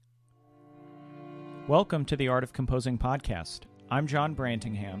Welcome to the Art of Composing podcast. I'm John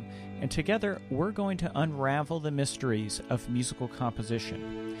Brantingham, and together we're going to unravel the mysteries of musical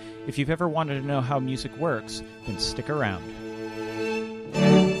composition. If you've ever wanted to know how music works, then stick around.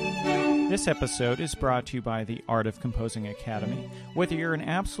 This episode is brought to you by the Art of Composing Academy. Whether you're an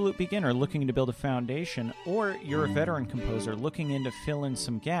absolute beginner looking to build a foundation, or you're a veteran composer looking to fill in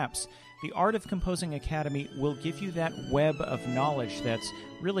some gaps, the Art of Composing Academy will give you that web of knowledge that's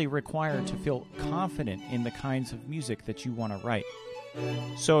really required to feel confident in the kinds of music that you want to write.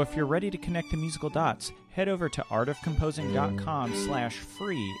 So if you're ready to connect the musical dots, head over to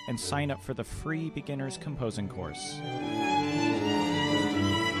artofcomposing.com/free and sign up for the free Beginner's Composing course.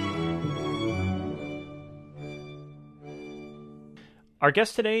 Our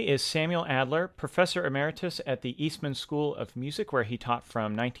guest today is Samuel Adler, Professor Emeritus at the Eastman School of Music, where he taught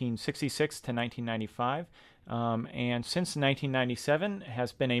from 1966 to 1995, and since 1997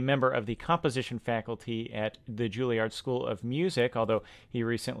 has been a member of the composition faculty at the Juilliard School of Music, although he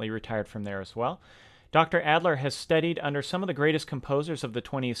recently retired from there as well. Dr. Adler has studied under some of the greatest composers of the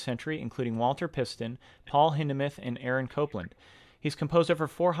 20th century, including Walter Piston, Paul Hindemith, and Aaron Copland. He's composed over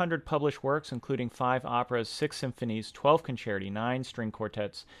 400 published works, including 5 operas, 6 symphonies, 12 concerti, 9 string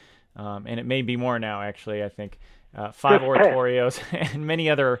quartets, and it may be more now, actually, I think, 5 oratorios, and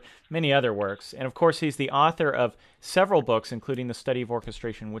many other works. And, of course, he's the author of several books, including the Study of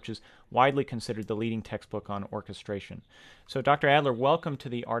Orchestration, which is widely considered the leading textbook on orchestration. So, Dr. Adler, welcome to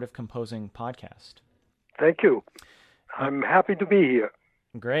the Art of Composing podcast. Thank you. I'm happy to be here.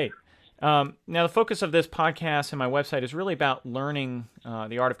 Great. Now, the focus of this podcast and my website is really about learning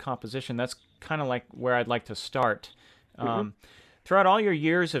the art of composition. That's kind of like where I'd like to start. Throughout all your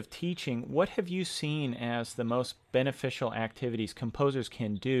years of teaching, what have you seen as the most beneficial activities composers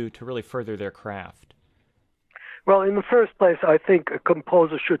can do to really further their craft? Well, in the first place, I think a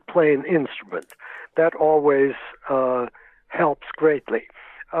composer should play an instrument. That always helps greatly.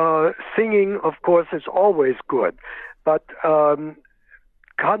 Singing, of course, is always good, but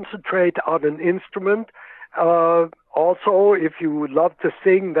concentrate on an instrument. Also, if you love to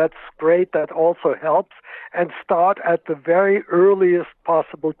sing, that's great. That also helps. And start at the very earliest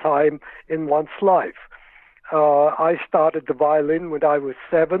possible time in one's life. I started the violin when I was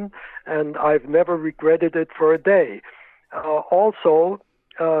 7, and I've never regretted it for a day. Also,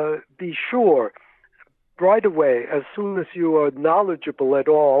 be sure right away, as soon as you are knowledgeable at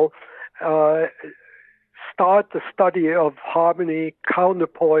all, start the study of harmony,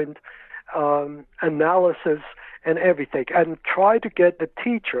 counterpoint, analysis, and everything. And try to get a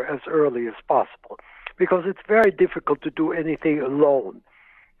teacher as early as possible, because it's very difficult to do anything alone.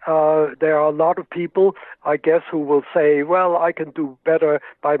 There are a lot of people, I guess, who will say, well, I can do better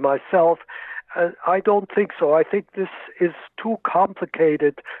by myself. I don't think so. I think this is too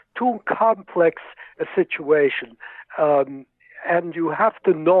complicated, too complex a situation. And you have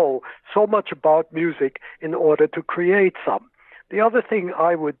to know so much about music in order to create some. The other thing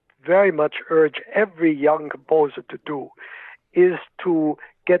I would very much urge every young composer to do is to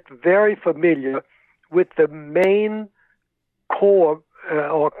get very familiar with the main core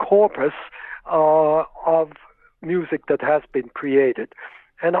or corpus of music that has been created.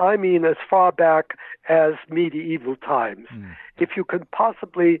 And I mean as far back as medieval times. If you can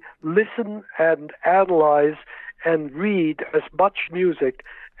possibly listen and analyze and read as much music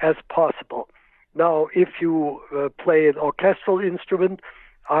as possible. Now, if you play an orchestral instrument,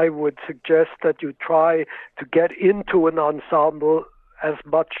 I would suggest that you try to get into an ensemble as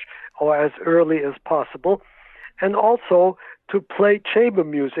much or as early as possible, and also to play chamber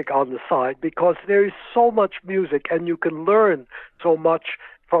music on the side, because there is so much music and you can learn so much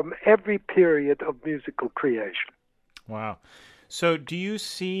from every period of musical creation. Wow. So do you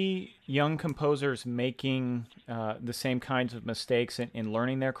see young composers making the same kinds of mistakes in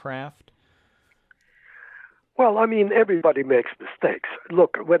learning their craft? Well, I mean, everybody makes mistakes.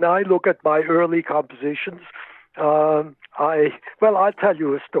 Look, when I look at my early compositions, I'll tell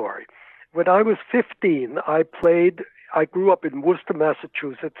you a story. When I was 15, I grew up in Worcester,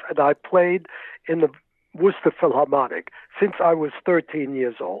 Massachusetts, and I played in the Worcester Philharmonic since I was 13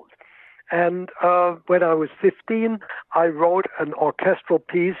 years old. And when I was 15, I wrote an orchestral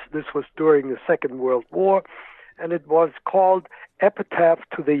piece. This was during the Second World War, and it was called Epitaph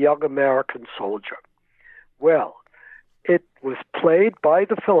to the Young American Soldier. Well, it was played by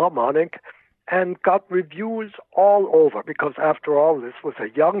the Philharmonic and got reviews all over, because after all, this was a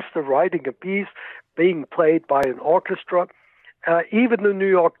youngster writing a piece being played by an orchestra. Even the New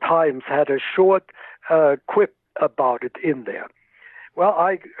York Times had a short quip about it in there. Well,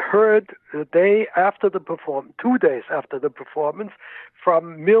 I heard the day after the performance, 2 days after the performance,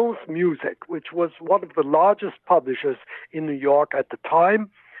 from Mills Music, which was one of the largest publishers in New York at the time.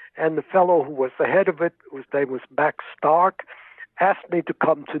 And the fellow who was the head of it, whose name was Max Stark, asked me to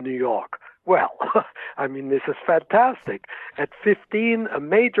come to New York. Well, I mean, this is fantastic. At 15, a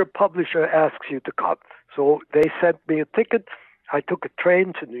major publisher asks you to come. So they sent me a ticket. I took a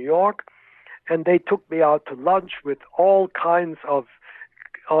train to New York, and they took me out to lunch with all kinds of,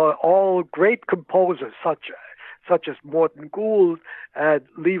 all great composers, such as Morton Gould and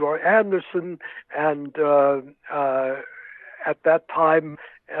Leroy Anderson, and at that time,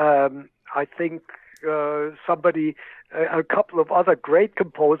 I think a couple of other great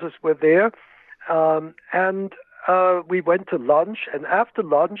composers were there, and we went to lunch, and after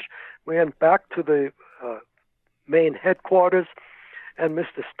lunch, we went back to the main headquarters, and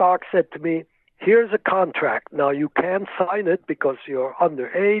Mr. Stark said to me, "Here's a contract. Now, you can't sign it because you're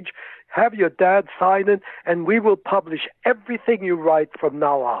underage. Have your dad sign it, and we will publish everything you write from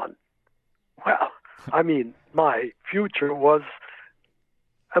now on." Well, I mean, my future was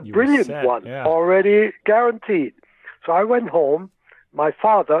a brilliant one, already guaranteed. So I went home. My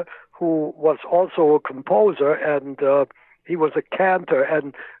father, who was also a composer, and he was a cantor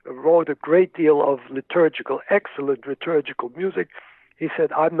and wrote a great deal of excellent liturgical music, he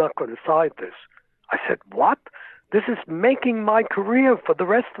said, "I'm not going to sign this." I said, "What? This is making my career for the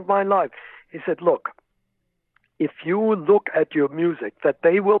rest of my life." He said, "Look, if you look at your music that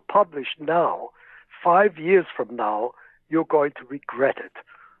they will publish now, 5 years from now, you're going to regret it,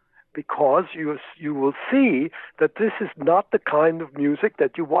 because you will see that this is not the kind of music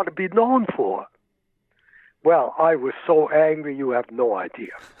that you want to be known for." Well, I was so angry, you have no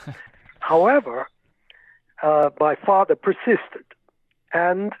idea. However, my father persisted,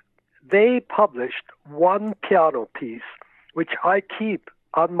 and they published one piano piece, which I keep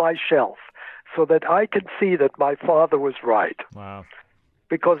on my shelf so that I can see that my father was right. Wow.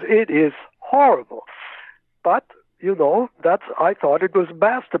 Because it is horrible. But, you know, I thought it was a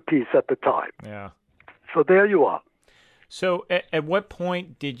masterpiece at the time. Yeah. So there you are. So at what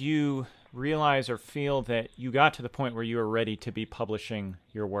point did you realize or feel that you got to the point where you were ready to be publishing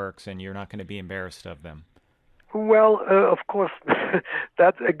your works and you're not going to be embarrassed of them? Well, of course,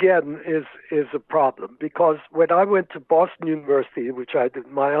 that again is a problem, because when I went to Boston University, which I did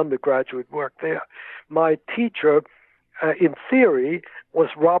my undergraduate work there, my teacher, in theory, was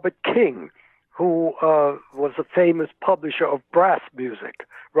Robert King, who was a famous publisher of brass music,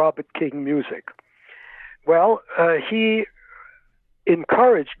 Robert King Music. Well, he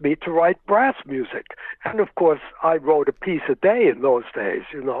encouraged me to write brass music. And of course, I wrote a piece a day in those days,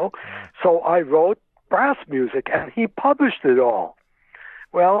 you know. So I wrote brass music, and he published it all.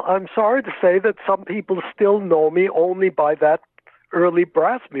 Well, I'm sorry to say that some people still know me only by that early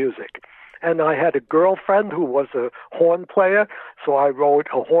brass music. And I had a girlfriend who was a horn player, so I wrote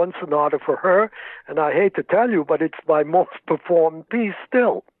a horn sonata for her. And I hate to tell you, but it's my most performed piece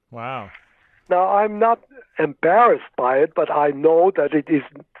still. Wow. Now, I'm not embarrassed by it, but I know that it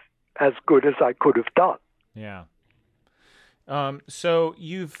isn't as good as I could have done. Yeah. So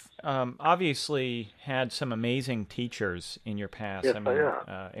you've obviously had some amazing teachers in your past. Yes, I mean,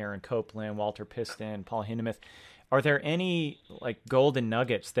 Aaron Copland, Walter Piston, Paul Hindemith. Are there any like golden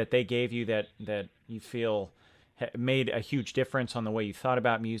nuggets that they gave you that you feel made a huge difference on the way you thought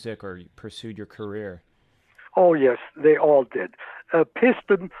about music or pursued your career? Oh yes, they all did.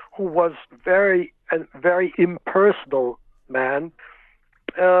 Piston, who was a very impersonal man,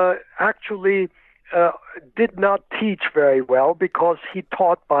 actually did not teach very well because he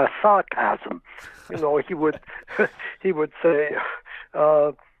taught by sarcasm. You know, he would say,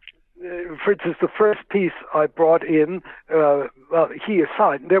 for instance, the first piece I brought in, he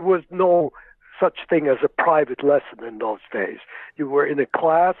assigned. There was no such thing as a private lesson in those days. You were in a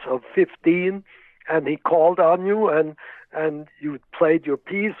class of 15, and he called on you, and you played your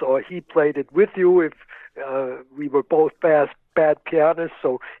piece, or he played it with you. If we were both bad pianists,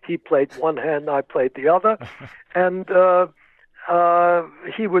 so he played one hand, I played the other, and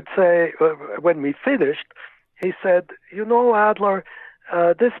he would say, when we finished, he said, "You know, Adler,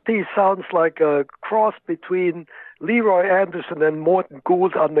 this piece sounds like a cross between Leroy Anderson and Morton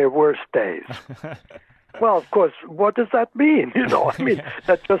Gould on their worst days." Well, of course, what does that mean? You know, I mean,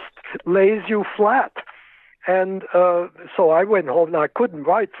 that just lays you flat. And so I went home, and I couldn't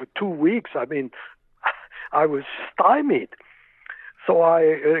write for 2 weeks. I mean, I was stymied. So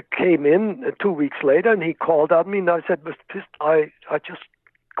I came in 2 weeks later, and he called on me, and I said, "Mr. Piston, I just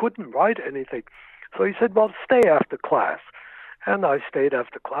couldn't write anything." So he said, "Well, stay after class." And I stayed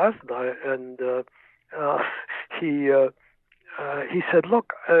after class, and he he said,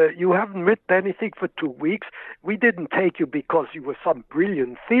 look, you haven't written anything for 2 weeks. We didn't take you because you were some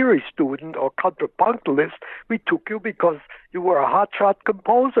brilliant theory student or contrapunctalist. We took you because you were a hotshot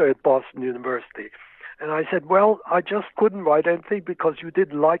composer at Boston University. And I said, well, I just couldn't write anything because you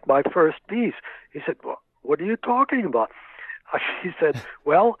didn't like my first piece. He said, well, what are you talking about? He said,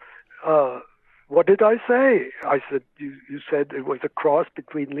 well, what did I say? I said, you said it was a cross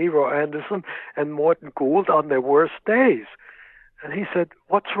between Leroy Anderson and Morton Gould on their worst days. And he said,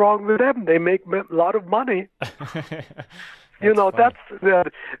 what's wrong with them? They make a lot of money. That's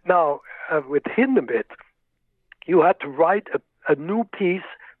now, with Hindemith, you had to write a new piece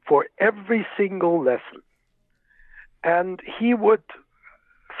for every single lesson. And he would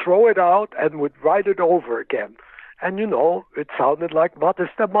throw it out and would write it over again. And, it sounded like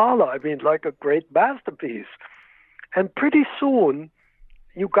Matistamala, like a great masterpiece. And pretty soon,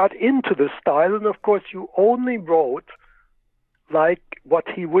 you got into the style, and of course, you only wrote like what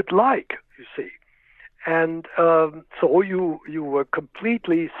he would like, you see. And so you were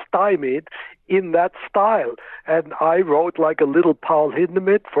completely stymied in that style. And I wrote like a little Paul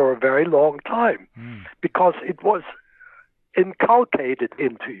Hindemith for a very long time because it was inculcated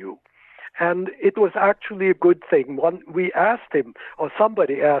into you. And it was actually a good thing. We asked him, or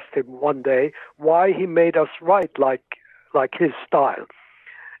somebody asked him one day, why he made us write like his style.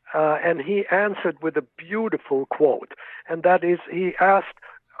 And he answered with a beautiful quote. And that is, he asked,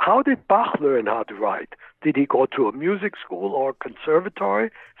 how did Bach learn how to write? Did he go to a music school or conservatory?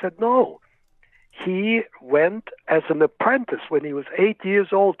 He said, no. He went as an apprentice when he was 8 years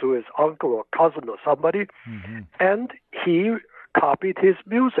old to his uncle or cousin or somebody, and he copied his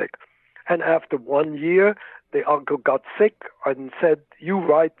music. And after 1 year, the uncle got sick and said, you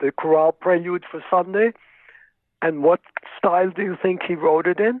write the chorale prelude for Sunday. And what style do you think he wrote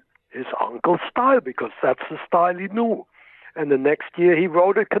it in? His uncle's style, because that's the style he knew. And the next year he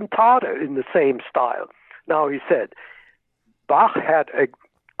wrote a cantata in the same style. Now he said, Bach had a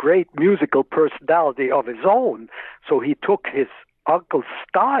great musical personality of his own, so he took his uncle's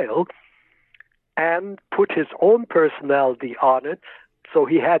style and put his own personality on it, so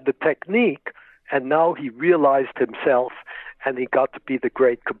he had the technique, and now he realized himself, and he got to be the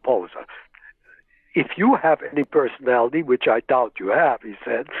great composer. If you have any personality, which I doubt you have, he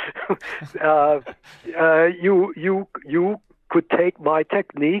said, you could take my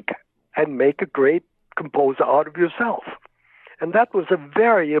technique and make a great composer out of yourself. And that was a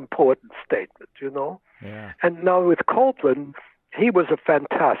very important statement, Yeah. And now with Copland, he was a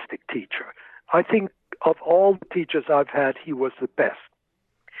fantastic teacher. I think of all the teachers I've had, he was the best,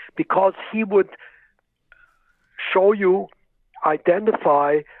 because he would show you,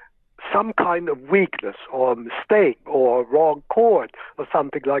 identify some kind of weakness or mistake or wrong chord or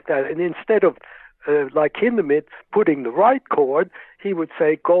something like that. And instead of, like Hindemith, putting the right chord, he would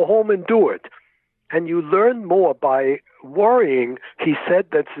say, go home and do it. And you learn more by worrying. He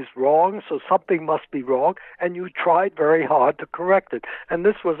said this is wrong, so something must be wrong, and you tried very hard to correct it. And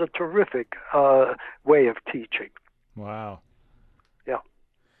this was a terrific way of teaching. Wow. Yeah.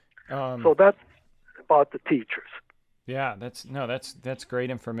 So that's about the teachers. Yeah, that's great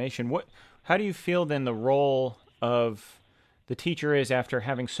information. How do you feel then the role of the teacher is after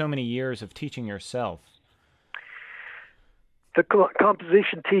having so many years of teaching yourself? The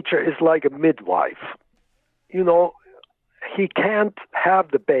composition teacher is like a midwife. He can't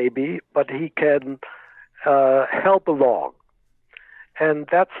have the baby, but he can help along. And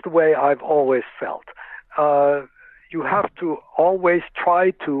that's the way I've always felt. You have to always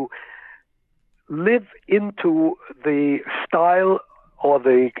try to live into the style or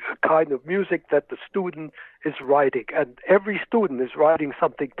the kind of music that the student is writing. And every student is writing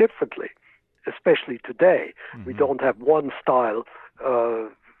something differently, especially today. Mm-hmm. We don't have one style,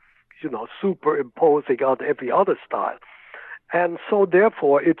 superimposing on every other style. And so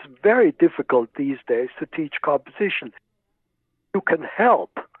therefore, it's very difficult these days to teach composition. You can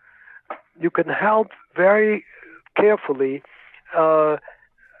help very carefully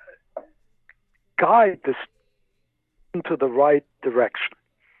guide the student into the right direction.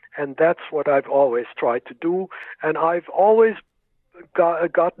 And that's what I've always tried to do. And I've always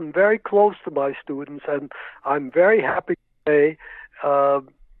gotten very close to my students, and I'm very happy to say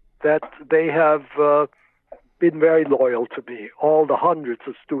that they have been very loyal to me, all the hundreds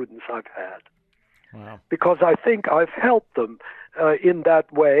of students I've had. Wow. Because I think I've helped them in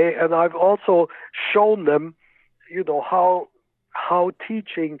that way, and I've also shown them, how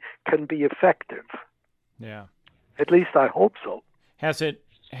teaching can be effective. Yeah. At least I hope so.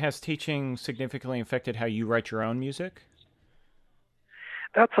 Has teaching significantly affected how you write your own music?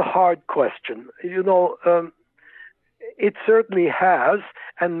 That's a hard question. It certainly has,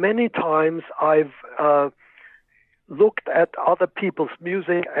 and many times I've looked at other people's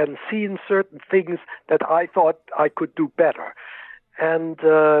music and seen certain things that I thought I could do better. And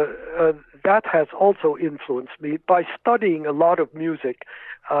that has also influenced me. By studying a lot of music,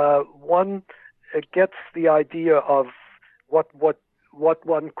 one gets the idea of what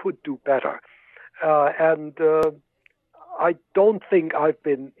one could do better. And I don't think I've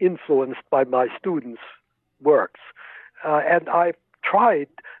been influenced by my students' works. And I've tried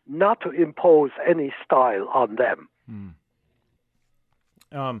not to impose any style on them.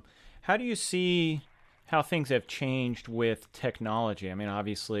 How do you see how things have changed with technology? I mean,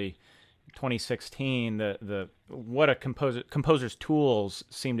 obviously, 2016, what a composer's tools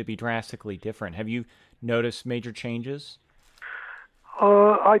seem to be drastically different. Have you noticed major changes?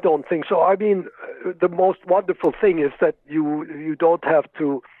 I don't think so. I mean, the most wonderful thing is that you don't have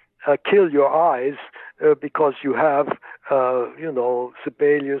to kill your eyes because you have,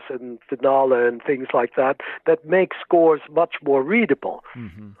 Sibelius and Finale and things like that make scores much more readable.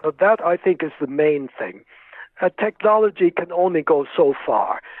 That, I think, is the main thing. Technology can only go so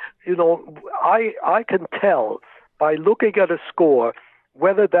far. I can tell by looking at a score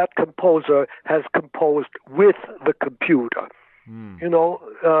whether that composer has composed with the computer.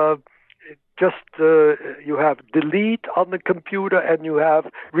 You have delete on the computer and you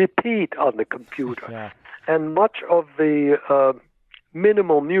have repeat on the computer. Yeah. And much of the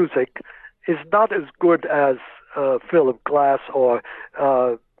minimal music is not as good as Philip Glass or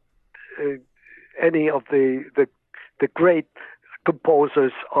any of the great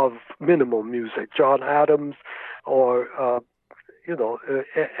composers of minimal music, John Adams or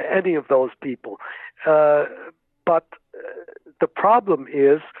any of those people. But the problem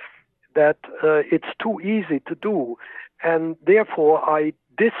is that it's too easy to do, and therefore I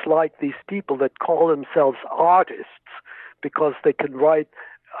dislike these people that call themselves artists because they can write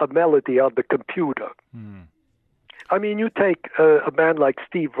a melody on the computer. I mean, you take a man like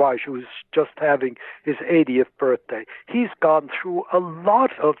Steve Reich, who's just having his 80th birthday. He's gone through a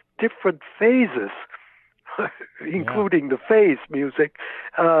lot of different phases, including the phase music,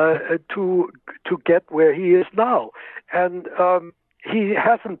 to get where he is now. And he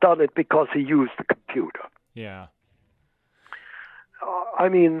hasn't done it because he used the computer. Yeah. I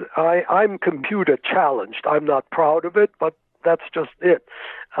mean, I'm computer challenged. I'm not proud of it, but that's just it.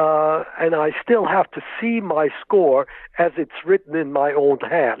 And I still have to see my score as it's written in my own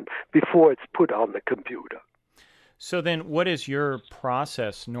hand before it's put on the computer. So then what is your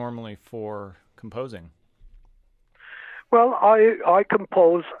process normally for composing? Well, I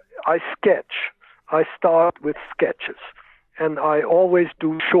compose, I sketch. I start with sketches. And I always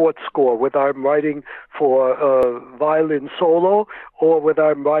do short score, whether I'm writing for a violin solo or whether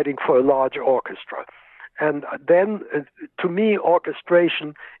I'm writing for a large orchestra. And then, to me,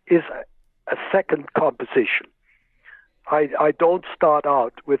 orchestration is a second composition. I don't start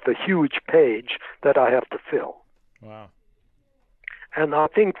out with a huge page that I have to fill. Wow. And I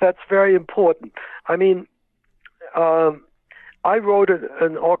think that's very important. I mean, I wrote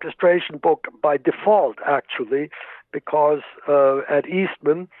an orchestration book by default, actually, because at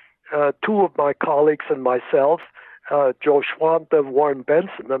Eastman, two of my colleagues and myself, Joe Schwante, Warren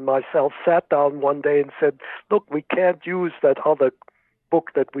Benson, and myself sat down one day and said, look, we can't use that other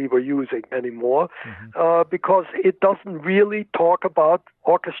book that we were using anymore because it doesn't really talk about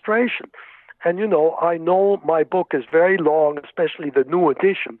orchestration. And, I know my book is very long, especially the new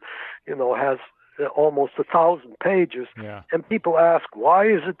edition, has almost 1,000 pages. Yeah. And people ask, why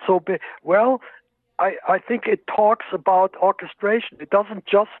is it so big? Well, I think it talks about orchestration. It doesn't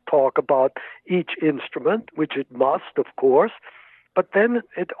just talk about each instrument, which it must, of course, but then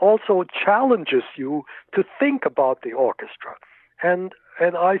it also challenges you to think about the orchestra. And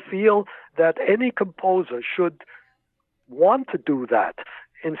I feel that any composer should want to do that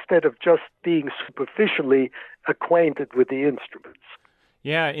instead of just being superficially acquainted with the instruments.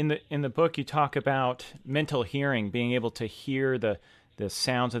 Yeah, in the book you talk about mental hearing, being able to hear the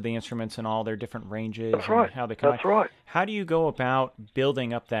sounds of the instruments and all their different ranges. That's right. And how they connect. That's right. How do you go about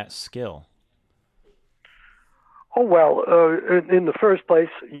building up that skill? Oh, well, in the first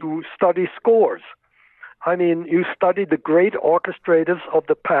place, you study scores. I mean, you study the great orchestrators of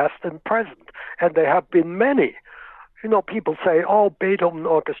the past and present, and there have been many. People say, oh, Beethoven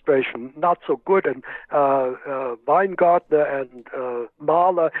orchestration, not so good, and Weingartner and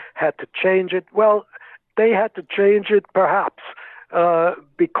Mahler had to change it. Well, they had to change it perhaps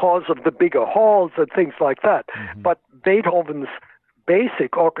because of the bigger halls and things like that. But Beethoven's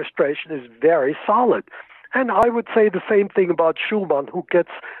basic orchestration is very solid. And I would say the same thing about Schumann, who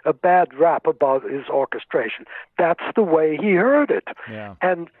gets a bad rap about his orchestration. That's the way he heard it. Yeah.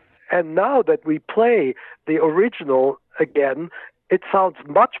 And now that we play the original again, it sounds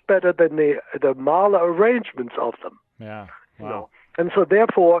much better than the Mahler arrangements of them. Yeah. Wow. You know? And so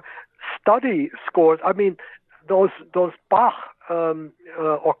therefore, study scores, I mean, those Bach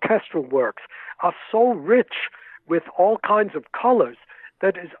orchestral works are so rich with all kinds of colors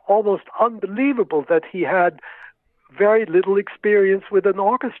that it's almost unbelievable that he had very little experience with an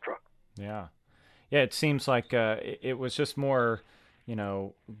orchestra. Yeah. Yeah, it seems like it was just more,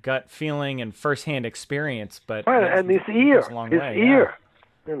 gut feeling and firsthand experience, but and his ear,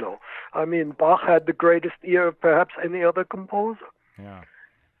 Yeah. I mean, Bach had the greatest ear of perhaps any other composer. Yeah.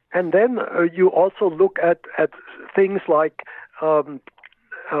 And then you also look at things like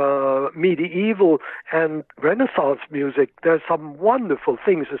medieval and Renaissance music. There's some wonderful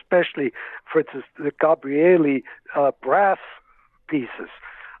things, especially, for instance, the Gabrieli brass pieces.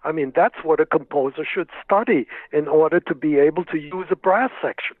 I mean, that's what a composer should study in order to be able to use a brass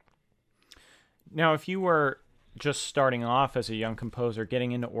section. Now, if you were just starting off as a young composer,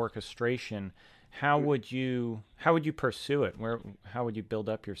 getting into orchestration, how would you pursue it? How would you build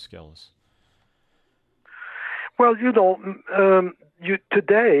up your skills? Well,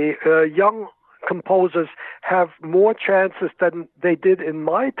 today young composers have more chances than they did in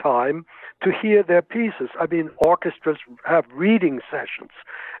my time to hear their pieces. I mean, orchestras have reading sessions.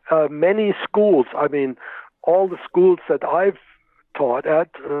 Many schools, I mean, all the schools that I've taught at,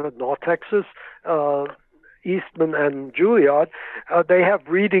 North Texas, Eastman and Juilliard, they have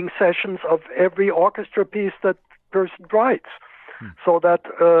reading sessions of every orchestra piece that person writes. So that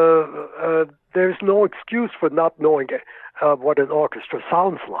there's no excuse for not knowing what an orchestra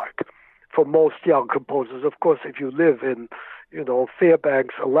sounds like for most young composers. Of course, if you live in,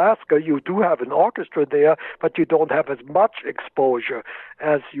 Fairbanks, Alaska, you do have an orchestra there, but you don't have as much exposure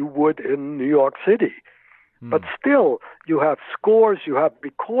as you would in New York City. But still, you have scores, you have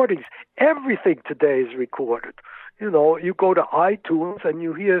recordings. Everything today is recorded. You go to iTunes and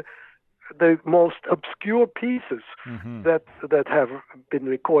you hear the most obscure pieces that have been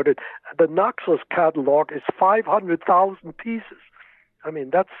recorded. The Naxos catalog is 500,000 pieces. I mean,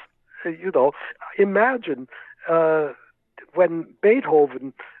 that's, imagine when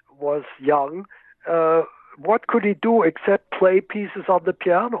Beethoven was young, what could he do except play pieces on the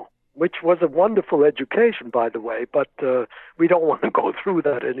piano? Which was a wonderful education, by the way, but we don't want to go through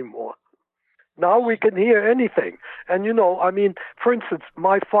that anymore. Now we can hear anything. And, for instance,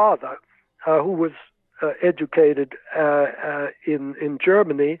 my father, who was educated in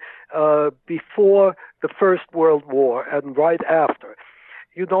Germany before the First World War and right after,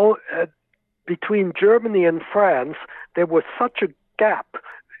 between Germany and France, there was such a gap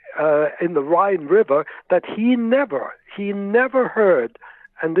in the Rhine River that he never heard.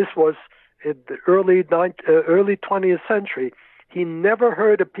 And this was in the early 20th century. He never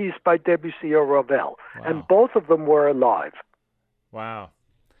heard a piece by Debussy or Ravel, Wow. And both of them were alive. Wow,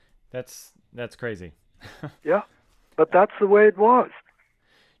 that's crazy. Yeah, but that's the way it was.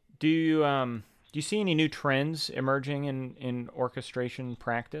 Do you see any new trends emerging in orchestration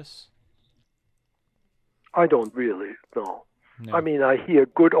practice? I don't really know. No. I mean, I hear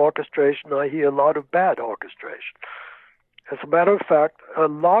good orchestration. I hear a lot of bad orchestration. As a matter of fact, a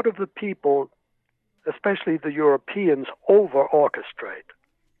lot of the people, especially the Europeans, over-orchestrate.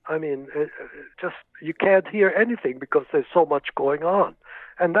 I mean, you can't hear anything because there's so much going on.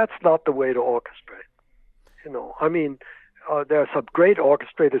 And that's not the way to orchestrate. I mean, there are some great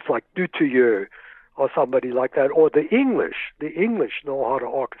orchestrators like Dutilleux or somebody like that, or the English. The English know how to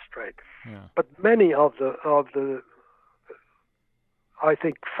orchestrate. Yeah. But many of the I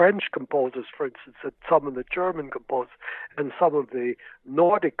think French composers, for instance, and some of the German composers, and some of the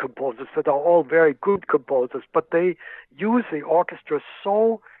Nordic composers that are all very good composers, but they use the orchestra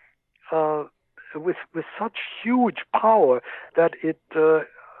so with such huge power that it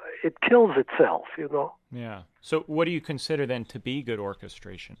kills itself. Yeah. So, what do you consider then to be good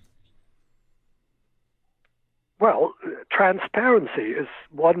orchestration? Well, transparency is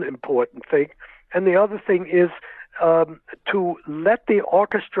one important thing, and the other thing is to let the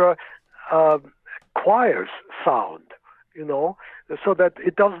orchestra choirs sound, so that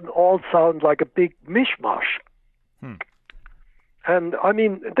it doesn't all sound like a big mishmash. And I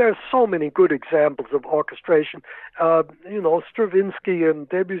mean, there's so many good examples of orchestration. Stravinsky and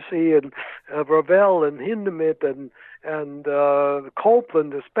Debussy and Ravel and Hindemith and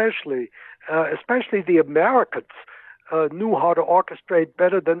Copland, especially the Americans. Knew how to orchestrate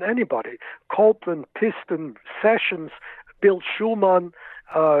better than anybody. Copland, Piston, Sessions, Bill Schumann,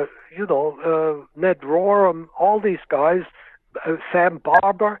 Ned Rorem, all these guys, Sam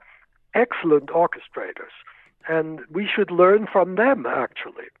Barber, excellent orchestrators, and we should learn from them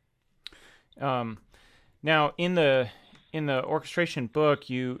actually. Now, in the orchestration book,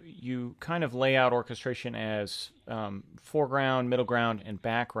 you kind of lay out orchestration as foreground, middle ground, and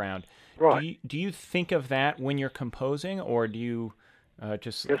background. Right. Do you think of that when you're composing, or do you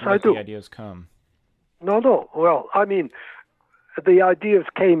just Yes, let I do. the ideas come? No. Well, I mean, the ideas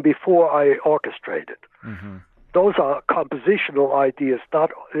came before I orchestrated. Mm-hmm. Those are compositional ideas,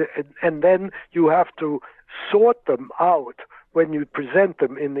 and then you have to sort them out when you present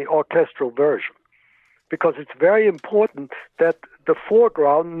them in the orchestral version, because it's very important that the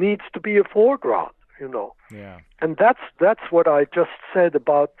foreground needs to be a foreground, Yeah. And that's what I just said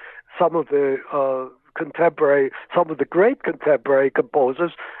about some of the great contemporary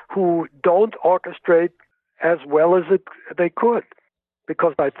composers who don't orchestrate as well as they could,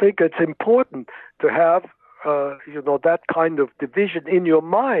 because I think it's important to have that kind of division in your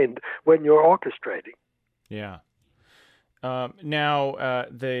mind when you're orchestrating. Yeah. Now,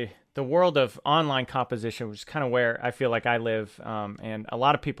 the world of online composition, which is kind of where I feel like I live, and a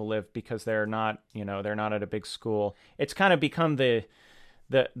lot of people live because they're not at a big school. It's kind of become the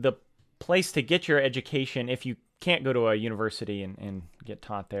place to get your education if you can't go to a university and get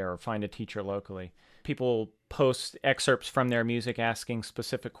taught there or find a teacher locally. People post excerpts from their music asking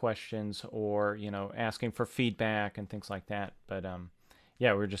specific questions or, asking for feedback and things like that. But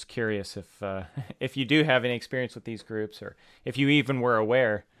yeah, we're just curious if you do have any experience with these groups or if you even were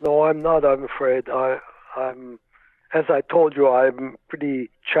aware. No, I'm not, I'm afraid. I'm, as I told you, I'm pretty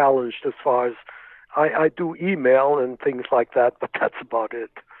challenged as far as I do email and things like that, but that's about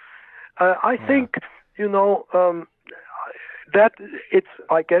it. I think, that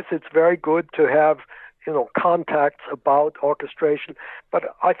I guess it's very good to have, contacts about orchestration,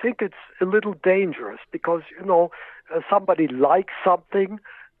 but I think it's a little dangerous because, somebody likes something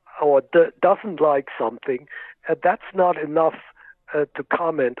or doesn't like something, and that's not enough to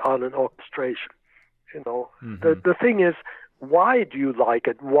comment on an orchestration. Mm-hmm. The thing is, why do you like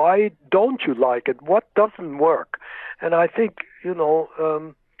it? Why don't you like it? What doesn't work? And I think,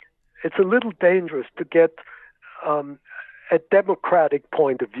 it's a little dangerous to get a democratic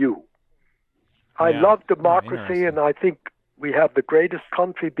point of view. I love democracy, and I think we have the greatest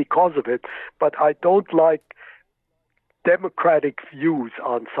country because of it, but I don't like democratic views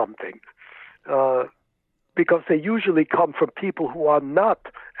on something because they usually come from people who are not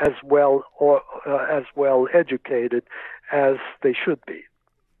as well educated as they should be.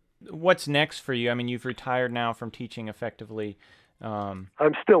 What's next for you? I mean, you've retired now from teaching effectively.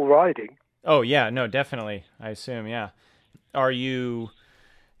 I'm still writing. Oh, yeah, no, definitely, I assume, yeah. Are you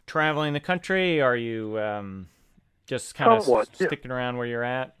traveling the country? Are you just kind of sticking around where you're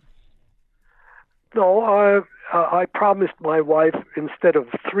at? No, I promised my wife instead of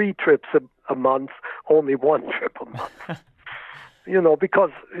 3 trips a month, only 1 trip a month.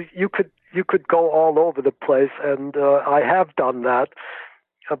 Because you could go all over the place, and I have done that.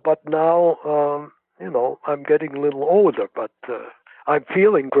 But now, I'm getting a little older, but I'm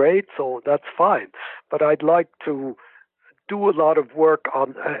feeling great, so that's fine. But I'd like to do a lot of work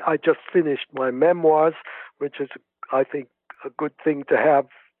on. I just finished my memoirs, which is, I think, a good thing to have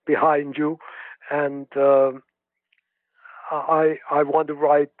behind you, and I want to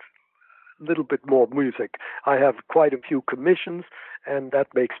write a little bit more music. I have quite a few commissions, and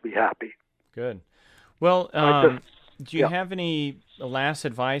that makes me happy. Good. Well, do you have any last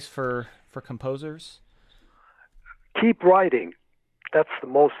advice for composers? Keep writing. That's the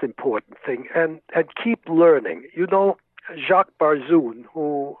most important thing, and keep learning. Jacques Barzoun,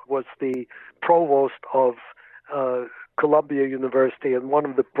 who was the provost of Columbia University and one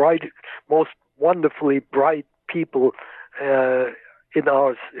of the most wonderfully bright people in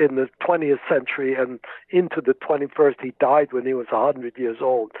the 20th century and into the 21st. He died when he was 100 years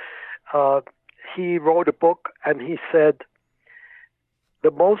old. He wrote a book, and he said,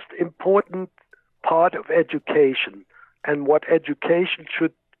 the most important part of education and what education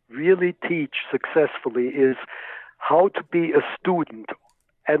should really teach successfully is how to be a student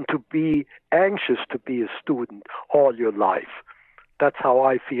and to be anxious to be a student all your life. That's how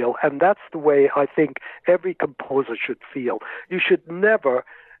I feel, and that's the way I think every composer should feel. You should never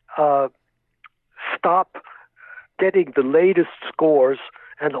stop getting the latest scores,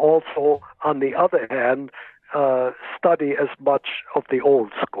 and also, on the other hand, study as much of the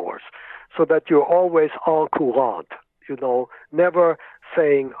old scores, so that you're always en courant, never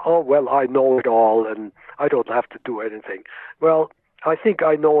saying, oh, well, I know it all and I don't have to do anything. Well, I think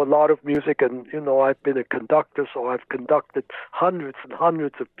I know a lot of music, and I've been a conductor, so I've conducted hundreds and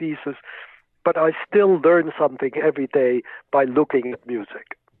hundreds of pieces, but I still learn something every day by looking at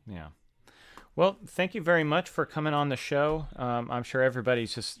music. Yeah. Well, thank you very much for coming on the show. I'm sure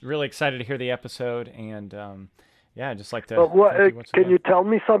everybody's just really excited to hear the episode, and I'd just like to. Can you tell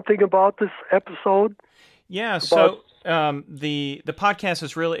me something about this episode? Yeah. So the podcast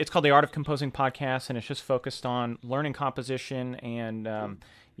is it's called the Art of Composing Podcast, and it's just focused on learning composition, and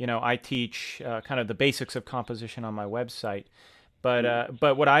I teach kind of the basics of composition on my website.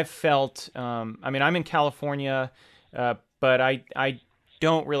 But what I've felt, I'm in California, but I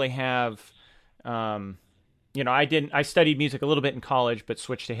don't really have. I studied music a little bit in college, but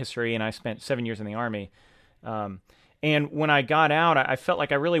switched to history, and I spent 7 years in the Army. And when I got out, I felt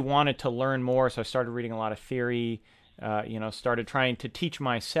like I really wanted to learn more, so I started reading a lot of theory, started trying to teach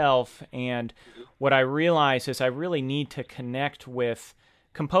myself. And what I realized is I really need to connect with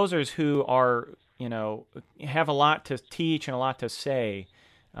composers who are, have a lot to teach and a lot to say.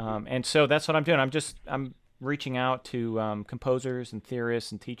 And so that's what I'm doing. I'm reaching out to composers and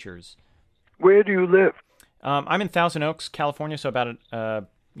theorists and teachers. Where do you live? I'm in Thousand Oaks, California, so about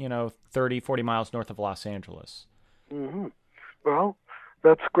 30, 40 miles north of Los Angeles. Mm-hmm. Well,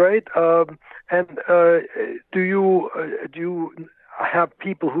 that's great. And do you have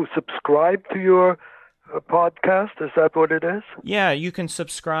people who subscribe to your podcast? Is that what it is? Yeah, you can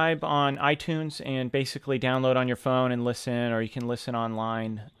subscribe on iTunes and basically download on your phone and listen, or you can listen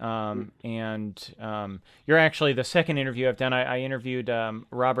online. You're actually the second interview I've done. I interviewed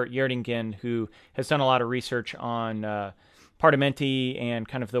Robert Yerdingen, who has done a lot of research on Partimenti and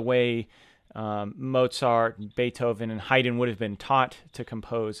kind of the way Mozart, Beethoven, and Haydn would have been taught to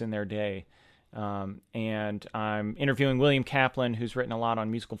compose in their day. And I'm interviewing William Kaplan, who's written a lot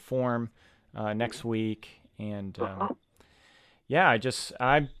on musical form, next week. And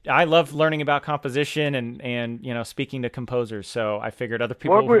I love learning about composition and speaking to composers. So I figured other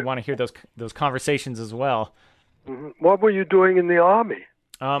people would want to hear those conversations as well. Mm-hmm. What were you doing in the Army?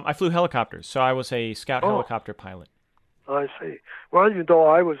 I flew helicopters, so I was a scout helicopter pilot. I see. Well,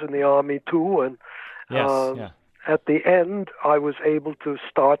 I was in the Army too, and at the end, I was able to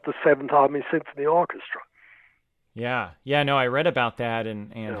start the 7th Army Symphony Orchestra. Yeah. No, I read about that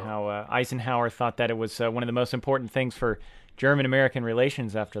and how Eisenhower thought that it was one of the most important things for German-American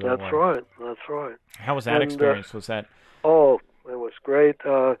relations after the war. That's right. How was that experience? Was that? Oh, it was great.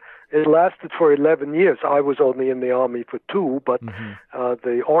 It lasted for 11 years. I was only in the Army for 2, but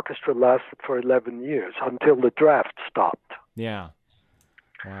the orchestra lasted for 11 years until the draft stopped. Yeah.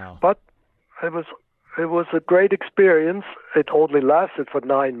 Wow. But it was a great experience. It only lasted for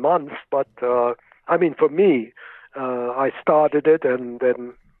 9 months, but for me, I started it, and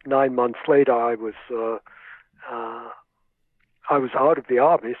then 9 months later, I was out of the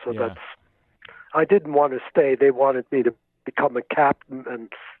Army. So I didn't want to stay. They wanted me to become a captain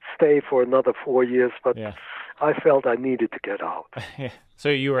and stay for another 4 years, but I felt I needed to get out. So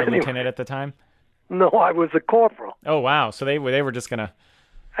you were a lieutenant at the time? No, I was a corporal. Oh wow! So they were just gonna.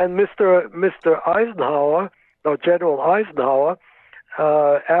 And Mr. Eisenhower, or General Eisenhower,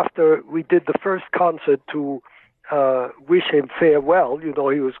 after we did the first concert to wish him farewell, he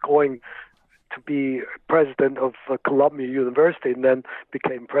was going to be president of Columbia University and then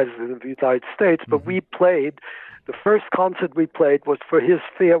became president of the United States. But we played, the first concert we played was for his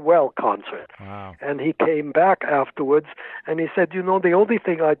farewell concert. Wow. And he came back afterwards and he said, the only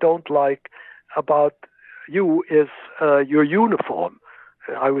thing I don't like about you is your uniform.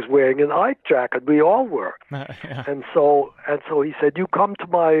 I was wearing an Ike jacket. We all were. And so he said, you come to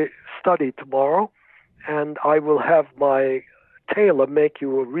my study tomorrow and I will have my tailor make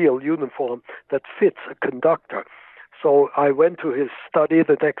you a real uniform that fits a conductor. So I went to his study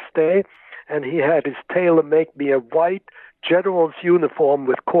the next day, and he had his tailor make me a white general's uniform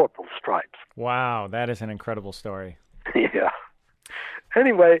with corporal stripes. Wow, that is an incredible story. Yeah.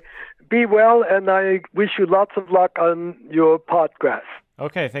 Anyway, be well, and I wish you lots of luck on your podcast.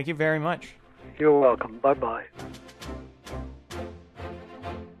 Okay, thank you very much. You're welcome. Bye-bye.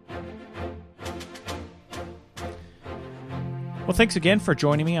 Well, thanks again for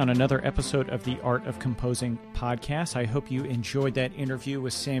joining me on another episode of the Art of Composing podcast. I hope you enjoyed that interview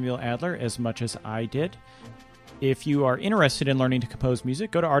with Samuel Adler as much as I did. If you are interested in learning to compose music,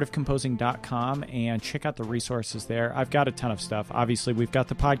 go to artofcomposing.com and check out the resources there. I've got a ton of stuff. Obviously, we've got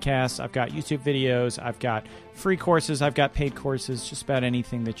the podcast, I've got YouTube videos, I've got free courses, I've got paid courses, just about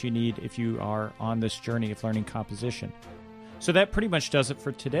anything that you need if you are on this journey of learning composition. So that pretty much does it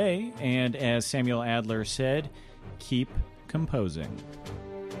for today. And as Samuel Adler said, keep composing.